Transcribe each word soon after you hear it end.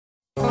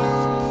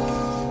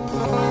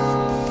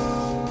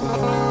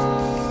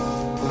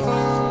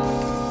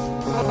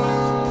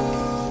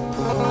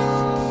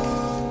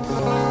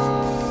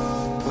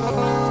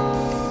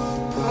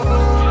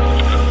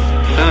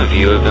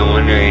you have been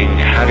wondering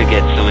how to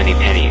get so many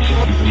pennies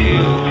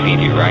to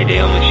feed your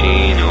ride-ale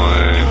machine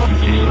or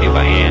just do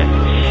by hand,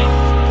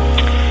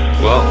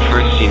 well,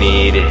 first you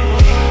need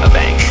a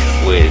bank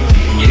with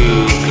 2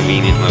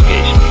 convenient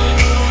locations.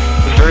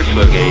 The first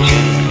location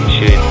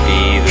should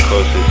be the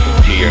closest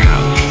to your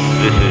house.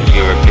 This is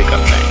your pickup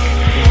bank.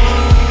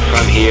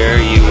 From here,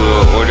 you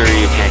will order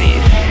your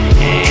pennies,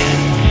 and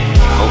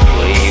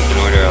hopefully you can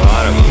order a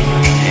lot of them.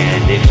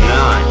 And if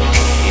not,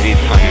 you need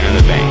to find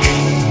another bank.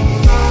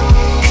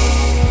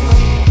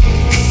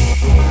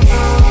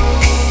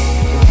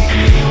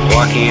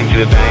 Walking into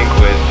the bank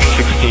with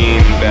 16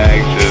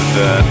 bags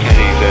of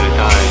pennies at a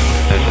time,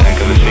 that's a heck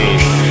of a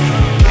scene.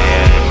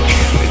 And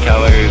the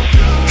tellers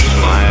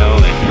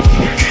smile and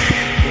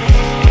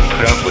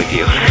put up with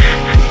you.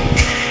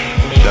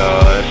 So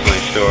that's my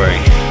story.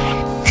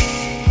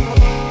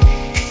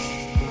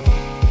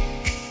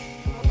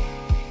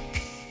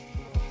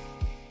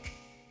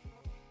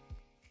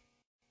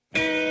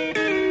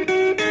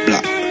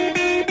 Block.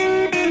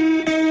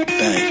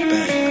 Bang, bang,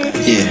 bang.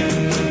 Yeah.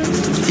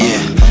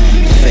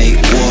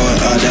 Fake war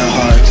of the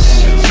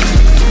hearts.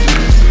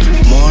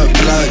 More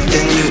blood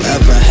than you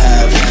ever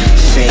have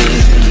seen.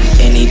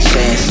 Any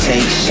chance,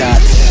 take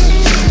shots.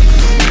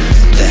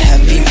 The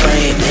heavy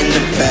rain in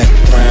the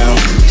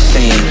background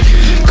scene.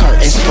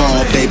 Curtains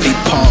fall, baby,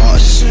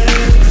 pause.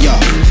 Yo,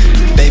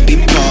 baby,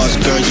 pause.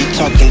 Girl, you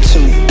talking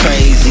too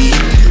crazy.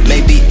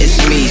 Maybe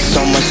it's me, so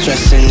much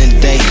stress in the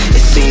day.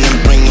 It seemed to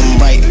bring them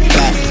right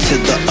back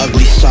to the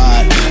ugly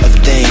side of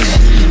things.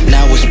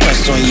 Now it's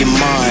pressed on your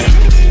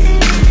mind.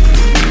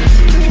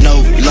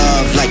 No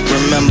love, like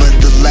remember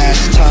the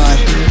last time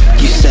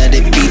you said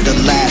it'd be the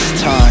last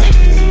time.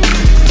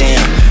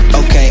 Damn,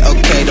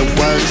 okay, the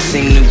words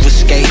seem to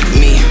escape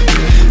me.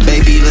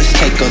 Baby, let's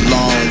take a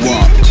long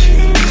walk.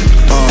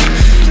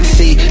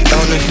 See,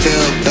 don't it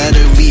feel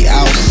better we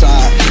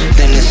outside?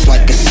 Then it's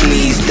like a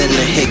sneeze, then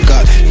a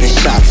hiccup, then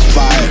shots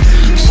fired.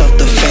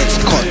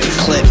 Self-defense caught the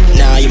clip,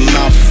 now your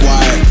mouth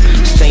wired.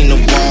 Stain the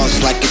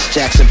walls like it's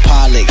Jackson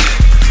Pollock.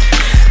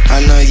 I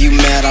know you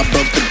mad I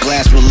broke the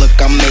glass, but look,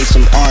 I made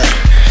some art.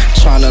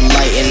 Tryna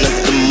lighten up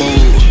the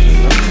mood.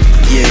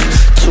 Yeah,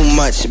 too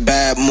much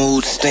bad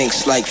mood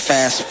stinks like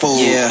fast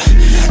food. Yeah,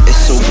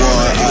 it's a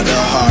war of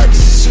the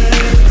hearts.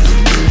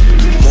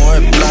 More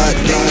blood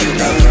than you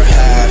ever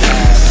have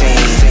seen.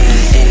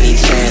 Any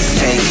chance,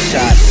 take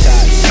shots.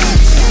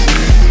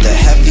 The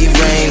heavy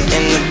rain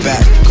in the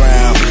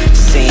background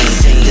scene.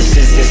 This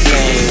is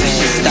insane, we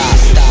should stop.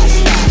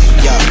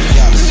 Yo,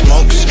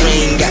 smoke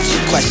screen got you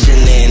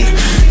questioning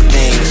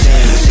things,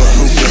 but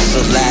who gets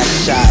the last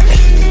shot?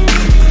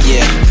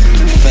 Yeah,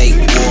 fake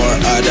war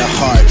of the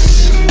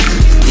hearts.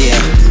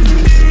 Yeah.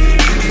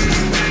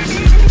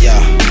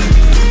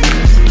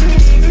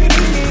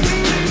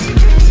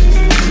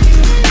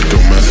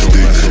 Domestic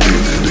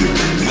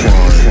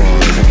crime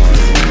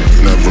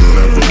never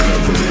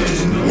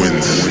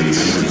wins.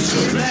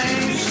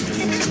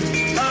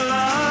 A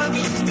lot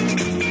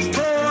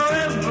for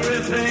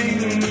everything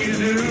you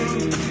do.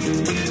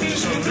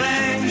 So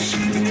thanks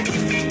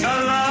a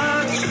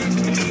lot.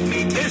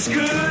 It's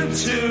good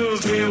to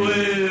be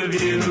with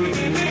you.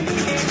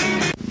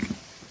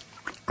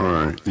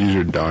 Alright, these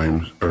are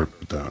dimes, or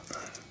that.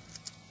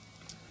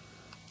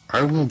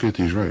 I will get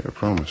these right, I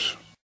promise.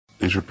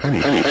 These are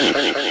pennies.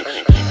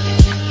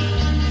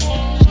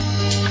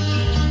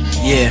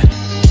 Yeah.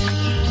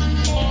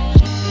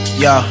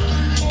 Yo,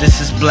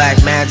 this is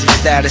Black Magic,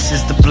 status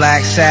is the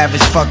Black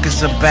Savage.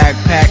 Fuckers a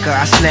backpacker,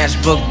 I snatch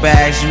book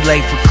bags, you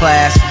late for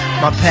class.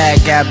 My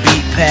pad got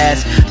beat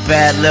pads,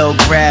 bad little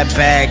grab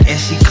bag, and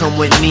she come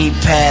with knee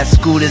pads.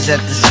 Scooters at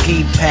the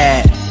ski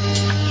pad.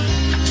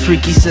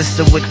 Freaky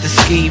sister with the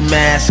ski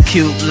mask,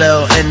 cute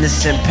little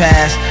innocent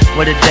pass.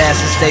 With a dash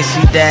and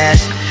Stacy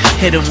Dash,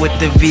 hit her with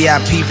the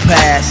VIP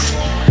pass.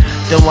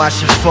 Then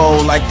watch it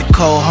fold like the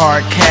cold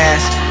hard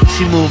cast.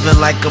 She moving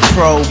like a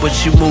pro, but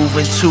you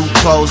moving too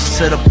close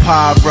to the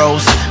pod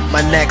roast.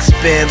 My neck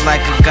spin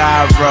like a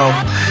gyro.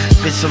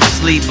 Bitch, I'm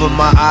asleep, but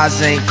my eyes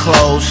ain't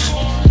closed.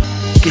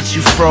 Get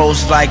you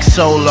froze like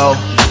Solo.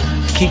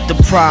 Keep the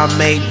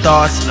primate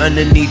thoughts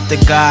underneath the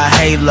God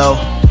halo.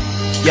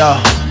 Yo,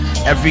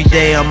 every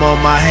day I'm on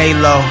my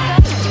halo.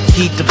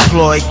 Heat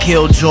deployed,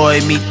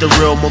 killjoy, meet the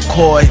real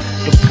McCoy.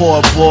 The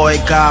poor boy,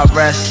 God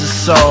rest his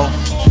soul.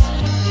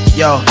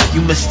 Yo,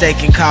 you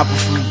mistaken copper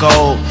from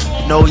gold.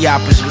 No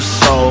yappers was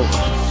sold.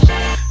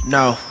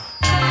 No.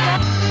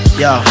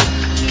 Yo,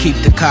 keep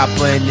the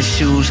copper in the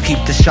shoes,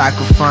 keep the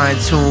striker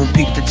fine-tuned.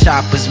 Peep the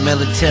choppers,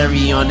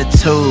 military on the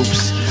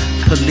tubes.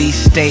 Police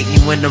state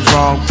you in the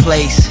wrong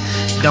place.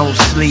 Don't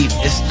sleep,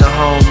 it's the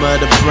home of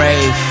the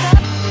brave.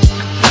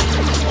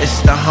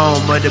 It's the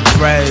home of the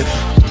brave.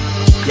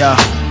 Yo,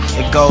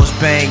 it goes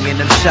bang and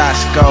them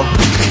shots go.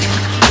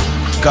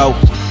 Go.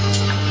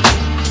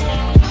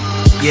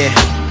 Yeah,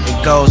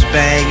 it goes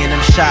bang and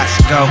them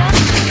shots go.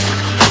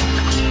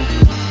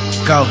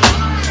 Go.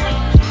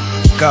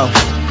 Go.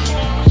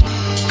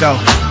 Go.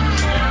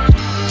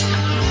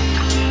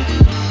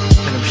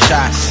 And them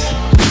shots.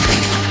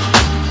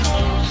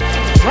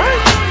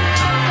 Right.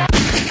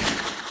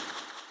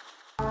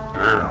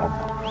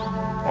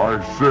 I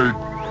say,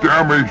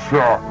 damn it,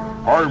 sir,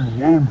 I'm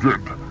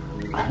wounded.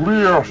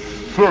 Clear,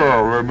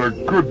 sir, and a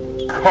good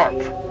cut.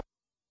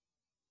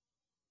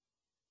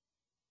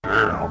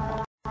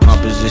 Damn.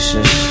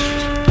 Compositions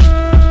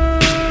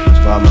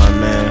by my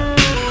man.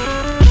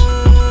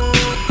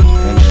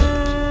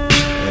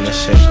 And the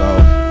shit go.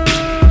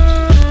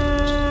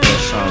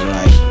 Song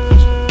like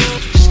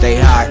stay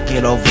hot,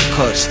 get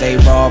overcooked, stay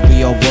raw,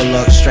 be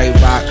overlooked, straight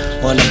rock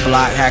on the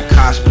block, had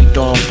cops be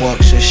doing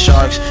books, and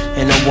sharks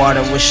in the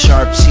water with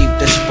sharp teeth,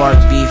 the spark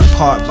beef,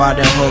 caught by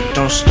the hook,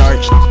 don't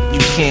starch,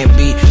 you can't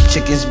beat,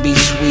 chickens be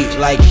sweet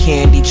like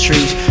candy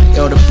trees,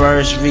 yo the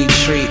birds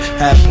retreat,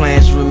 had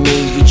plans with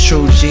me, we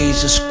true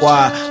G's, a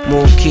squad,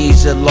 move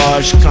keys at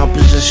large,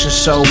 composition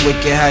so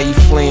wicked, how you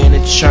fleeing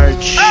the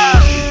church.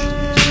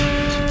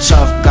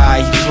 Tough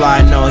guy, he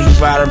fly, no, he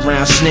ride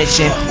around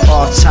snitching.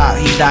 Off top,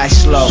 he die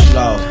slow.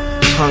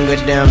 Hunger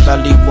down,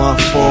 belly want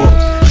food.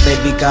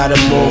 Baby gotta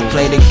move,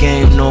 play the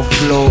game, no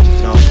flow.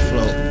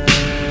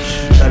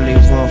 Belly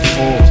want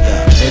food.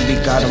 Baby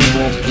gotta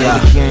move, play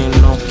the game,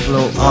 no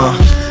flow.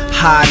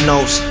 High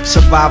notes,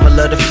 survival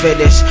of the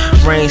fittest.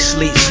 Rain,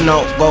 sleet,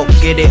 snow, go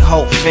get it,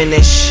 hope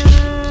finish.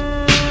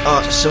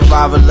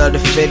 Survival of the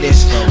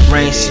fittest.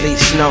 Rain, sleet,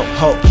 snow,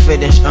 hope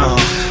finish.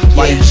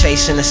 While you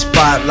chasing the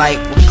spotlight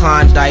with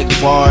Klondike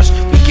bars,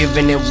 we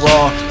giving it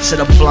raw to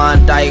the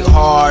Blondike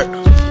hard.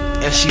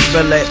 And she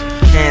feel it,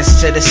 hands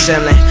to the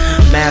ceiling,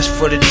 mask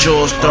for the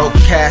jewels, throw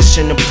cash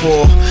in the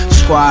pool,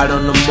 squad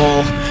on the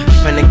move,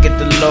 finna get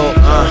the loot,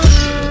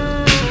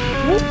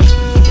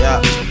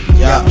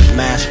 yeah,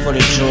 mask for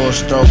the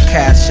jewels, throw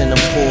cash in the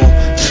pool,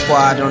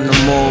 squad on the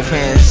move,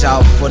 hands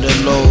out for the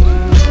loot,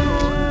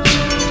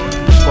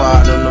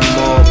 squad on the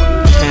move,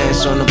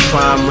 hands on the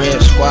prime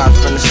rib, squad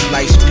finna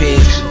slice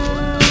pigs.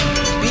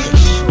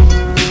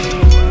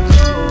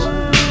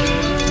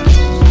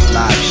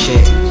 Live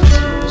shit.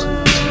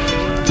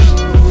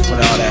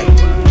 Fuck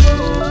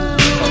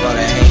all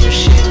that hater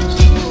shit.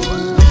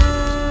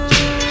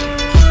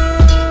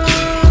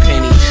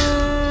 Pennies.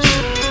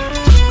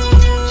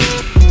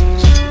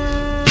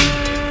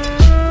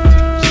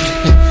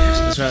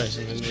 That's right.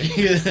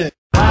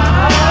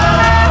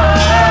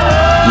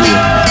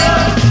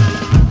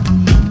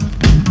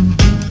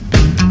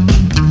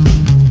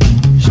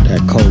 It's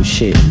that cold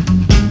shit.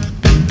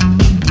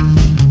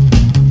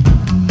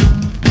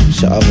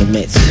 It's your other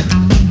mitts.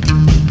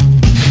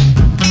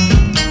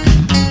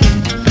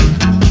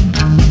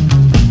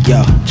 Yo,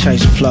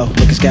 change the flow.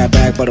 Niggas got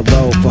back by the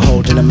road for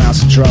holding a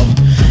mouse of dro.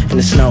 In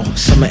the snow,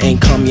 summer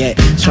ain't come yet.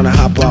 Tryna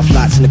hop off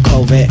lots in the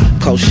Corvette.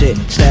 Cold shit,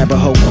 stab a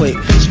hoe quick.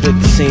 Split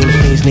the scene, the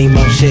fiends need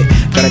more shit.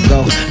 Gotta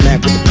go,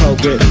 Mac with the cold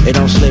grip. They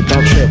don't slip,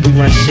 don't trip, we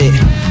run shit.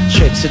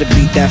 Trip to the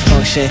beat, that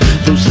function.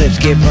 Loose lips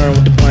get burned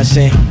with the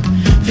bunsen.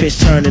 Fish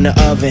turn in the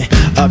oven.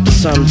 Up to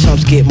something,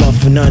 chumps get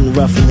muffin'. Nothing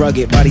rough and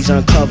rugged, bodies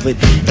uncovered.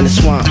 In the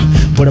swamp,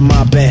 where the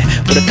mob at?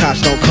 Where the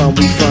cops don't come,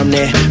 we from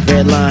there.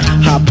 Red line,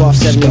 hop off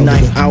 79.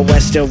 Out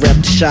west, still rep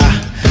the shy.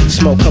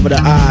 Smoke cover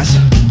the eyes.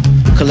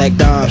 Collect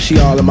dimes, she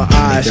all in my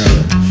eyes.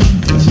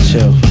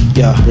 Chill,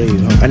 yeah,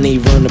 I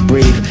need room to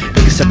breathe.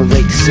 Niggas separate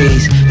the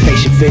seas,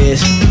 face your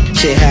fears.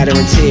 Shit had her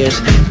in tears.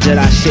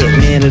 Jedi shit,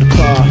 man of the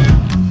claw.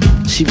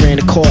 She ran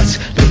the courts,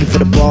 looking for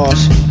the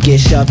balls. Get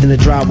shoved in the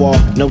drywall,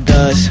 no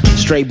duds.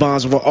 Straight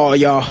bombs over all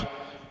y'all.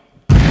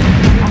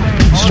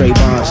 Straight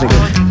bombs, nigga.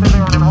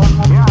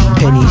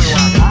 Pennies.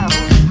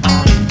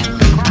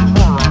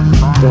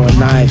 Throwing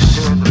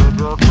knives.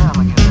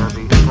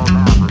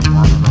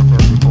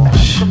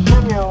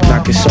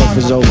 Knocking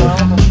sofas over.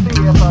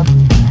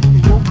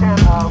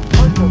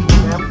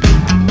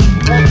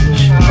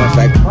 In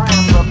fact,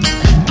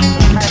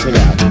 get this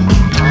nigga out.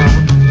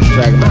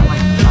 Drag him out.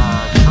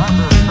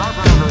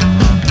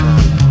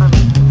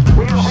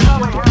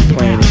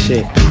 Playing the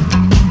shit.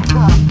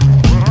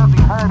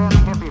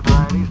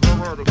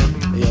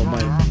 Yo,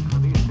 Mike.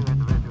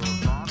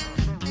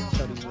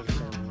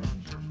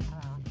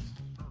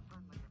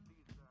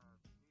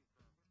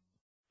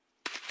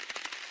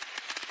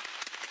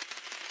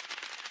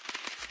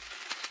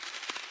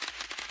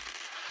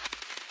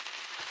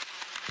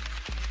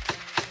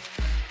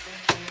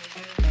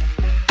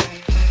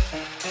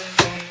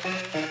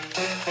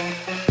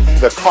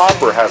 The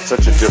copper has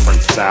such a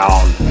different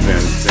sound than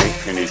zinc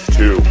pennies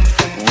too.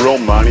 Real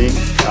money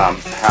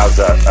has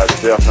a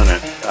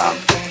definite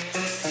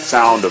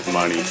sound of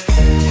money.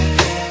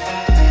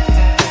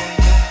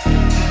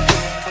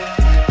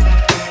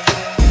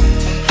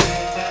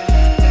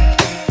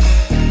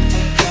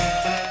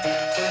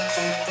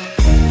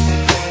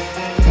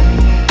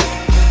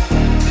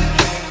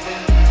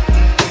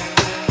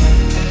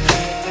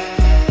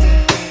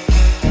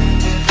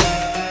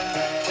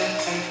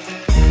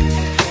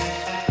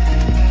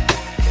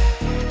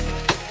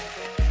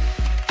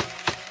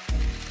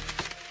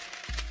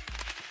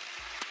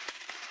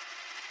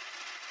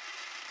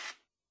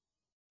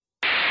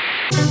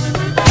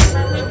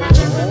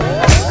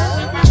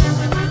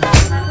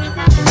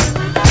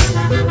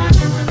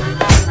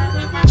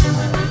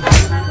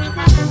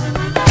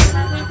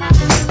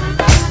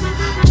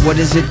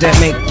 is it that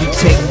make you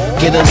take,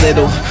 get a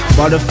little?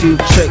 Bought a few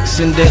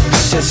tricks and dip,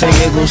 shits and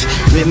giggles.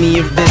 Rid me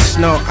of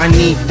this, no, I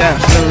need that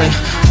feeling.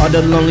 All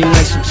the lonely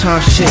nights,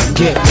 sometimes shit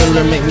get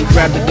realer. Make me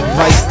grab the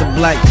device, the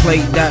black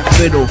plate, that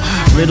fiddle.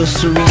 Riddles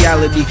to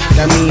reality,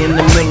 got me in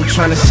the middle.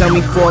 Trying to sell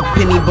me for a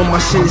penny, but my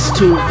shit is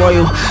too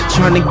royal.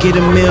 Trying to get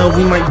a meal,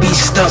 we might be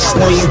stuck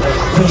on you.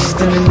 Feast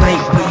in the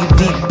night, put you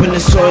deep in the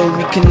soil.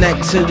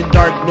 Reconnect to the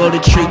dark, blow the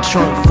tree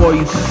trunk for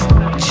you.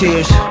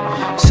 Cheers,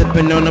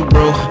 sipping on a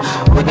brew.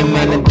 What a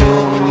man to do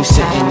when you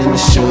sitting in the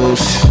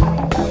shoes.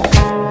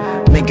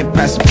 Make it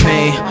past the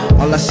pain.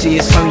 All I see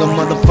is hunger,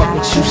 motherfuck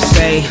what you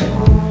say.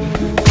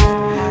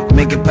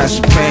 Make it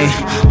past the pain.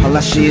 All I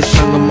see is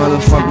hunger,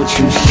 motherfuck what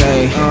you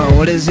say.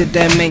 What is it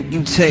that make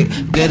you take,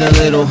 get a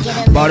little?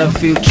 Bought a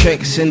few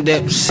tricks and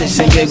dip, shits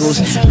and giggles.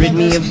 Rid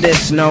me of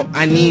this, no,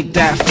 I need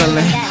that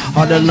feeling.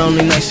 All the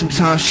lonely nights,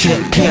 sometimes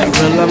shit get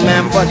realer.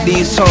 Man, fuck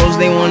these hoes,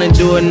 they wanna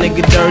do a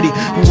nigga dirty.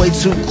 You way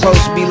too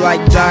close, be like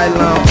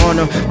die-line on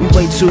them. We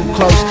way too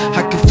close,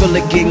 I can feel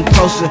it getting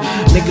closer.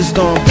 Niggas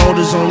throwing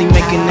boulders, only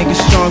making niggas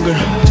stronger.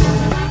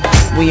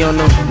 We on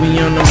the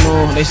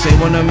move. They say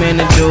what a man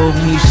to do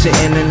when you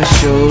sitting in the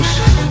shoes.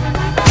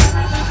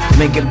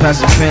 Make it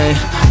past the pain.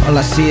 All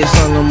I see is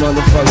hunger,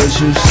 motherfuckers,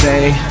 you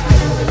say.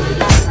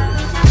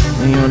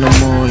 We on the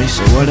move. They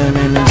say what a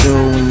man to do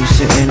when you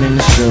sitting in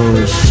the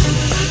shoes.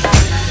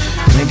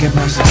 Make it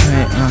past the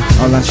pain.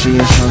 All I see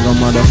is hunger,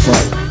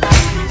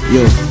 motherfucker.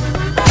 You.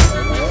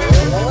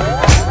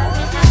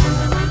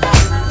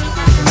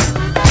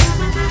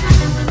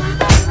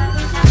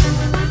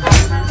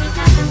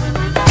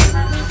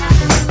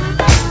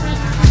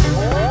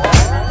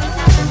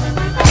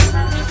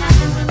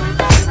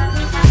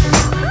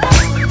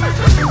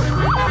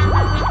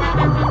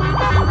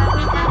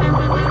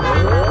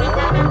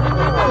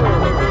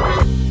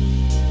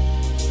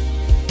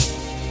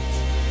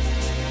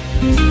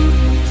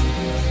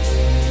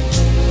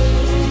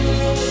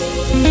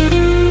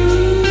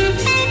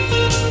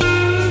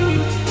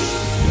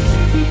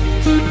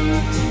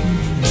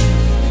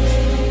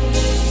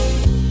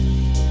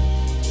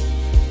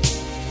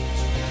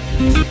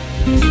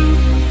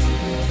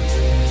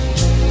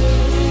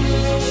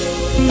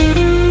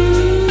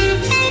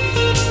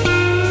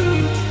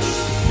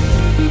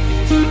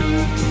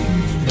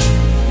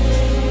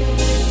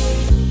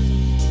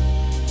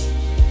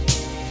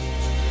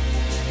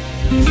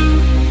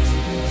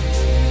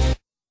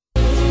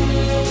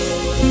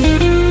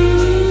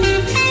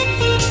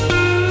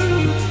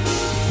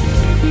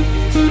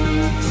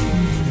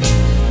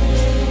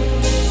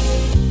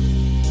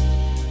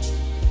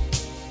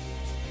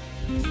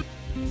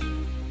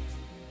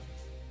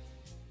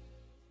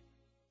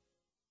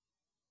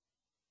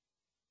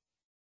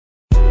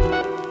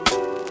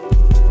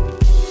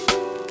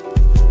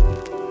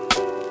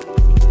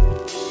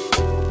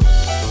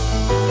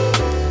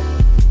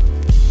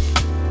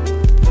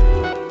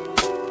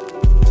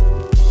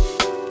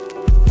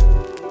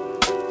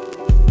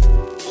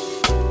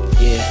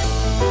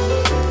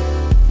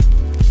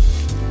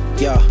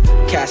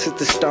 At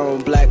the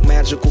stone, black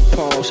magical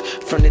poems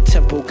from the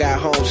temple got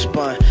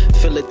homespun.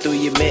 Feel it through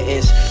your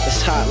mittens.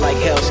 It's hot like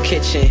Hell's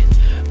Kitchen.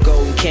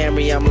 Golden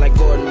Camry, I'm like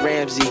Gordon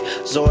Ramsay.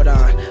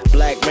 Zordon,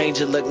 Black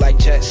Ranger look like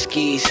jet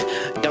skis.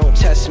 Don't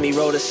test me,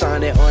 wrote a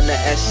sonnet on the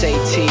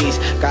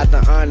SATs. Got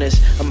the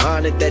honors, I'm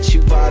honored that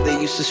you bother.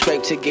 Used to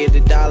scrape to get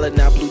 $1,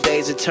 now blue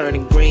days are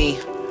turning green.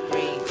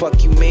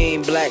 Fuck you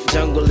mean, Black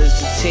Jungle is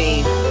the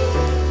team.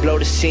 Blow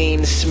the scene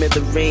to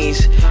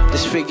smithereens.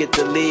 Disfigured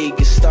the league,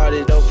 it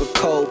started over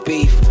cold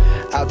beef.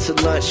 Out to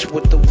lunch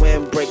with the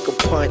windbreaker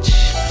punch.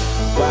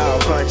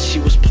 Wild hunch, she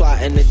was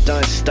plotting the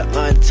dunce. The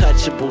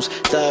untouchables,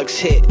 thugs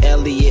hit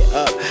Elliot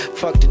up.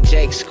 Fuck the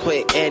Jakes,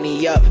 quit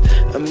Annie up.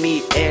 I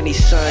meet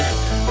Annie's son,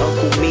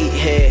 Uncle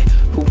Meathead,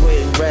 who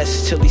wouldn't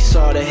rest till he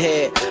saw the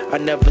head. I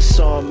never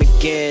saw him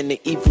again,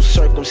 the evil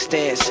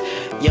circumstance.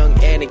 Young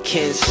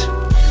Anakins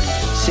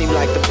seem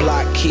like the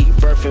block keep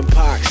birthing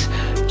pox.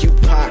 You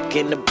pock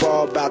and the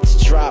ball about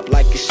to drop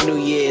like it's New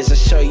Year's. I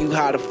show you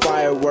how the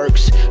fire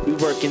works. We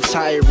working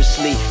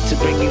tirelessly to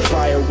bring you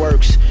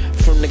fireworks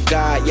from the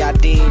god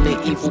Yadin,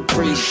 the evil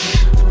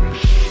priest.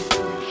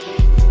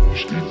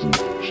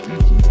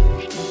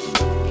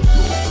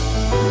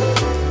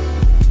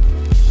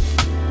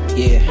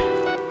 Yeah,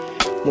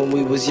 when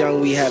we was young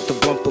we had the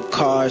bumper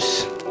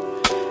cars.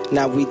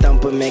 Now we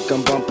dump and make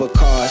them bumper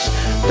cars.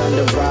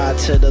 Thunder ride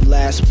to the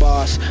last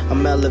boss.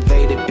 I'm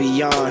elevated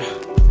beyond.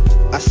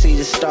 I see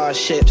the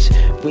starships,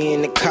 we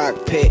in the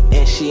cockpit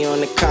and she on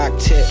the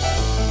cockpit.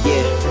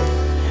 Yeah,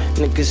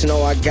 niggas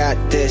know I got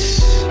this.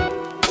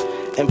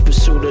 In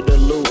pursuit of the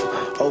loot,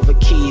 over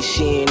keys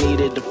she ain't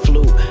needed the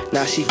flute.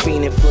 Now she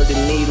fiending for the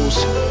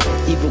needles,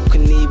 Evil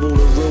Knievel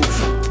the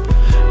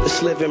roof.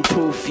 It's living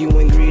proof, you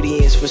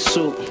ingredients for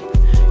soup.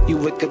 You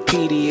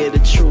Wikipedia the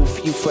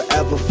truth, you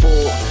forever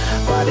fooled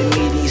by the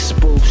media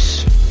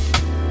spoofs.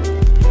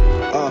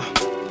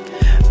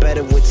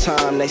 Better with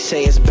time, they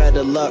say it's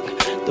better luck.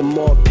 The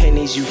more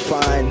pennies you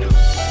find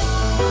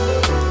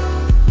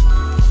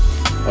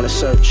on a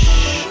search.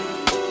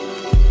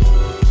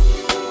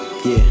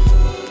 Yeah.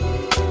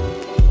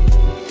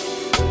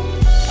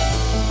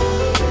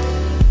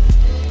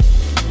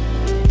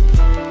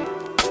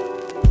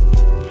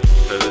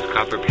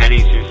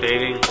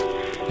 saving,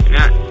 they're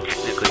not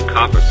technically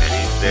copper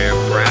pennies, they're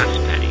brass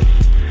pennies.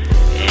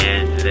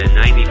 And the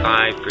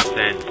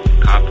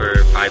 95%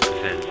 copper,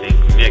 5%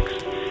 zinc mix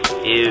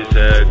is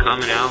a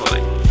common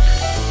alloy.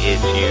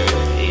 It's used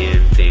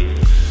in things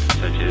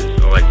such as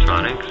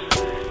electronics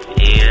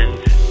and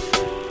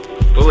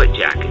bullet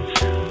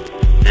jackets.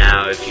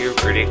 Now, if you're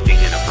predicting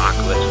an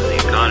apocalypse in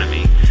the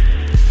economy,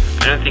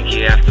 I don't think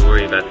you have to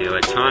worry about the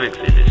electronics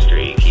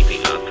industry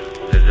keeping up,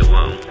 because it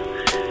won't.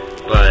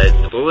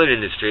 But the bullet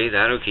industry,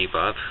 that'll keep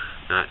up.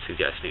 Not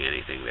suggesting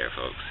anything there,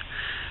 folks.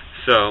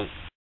 So,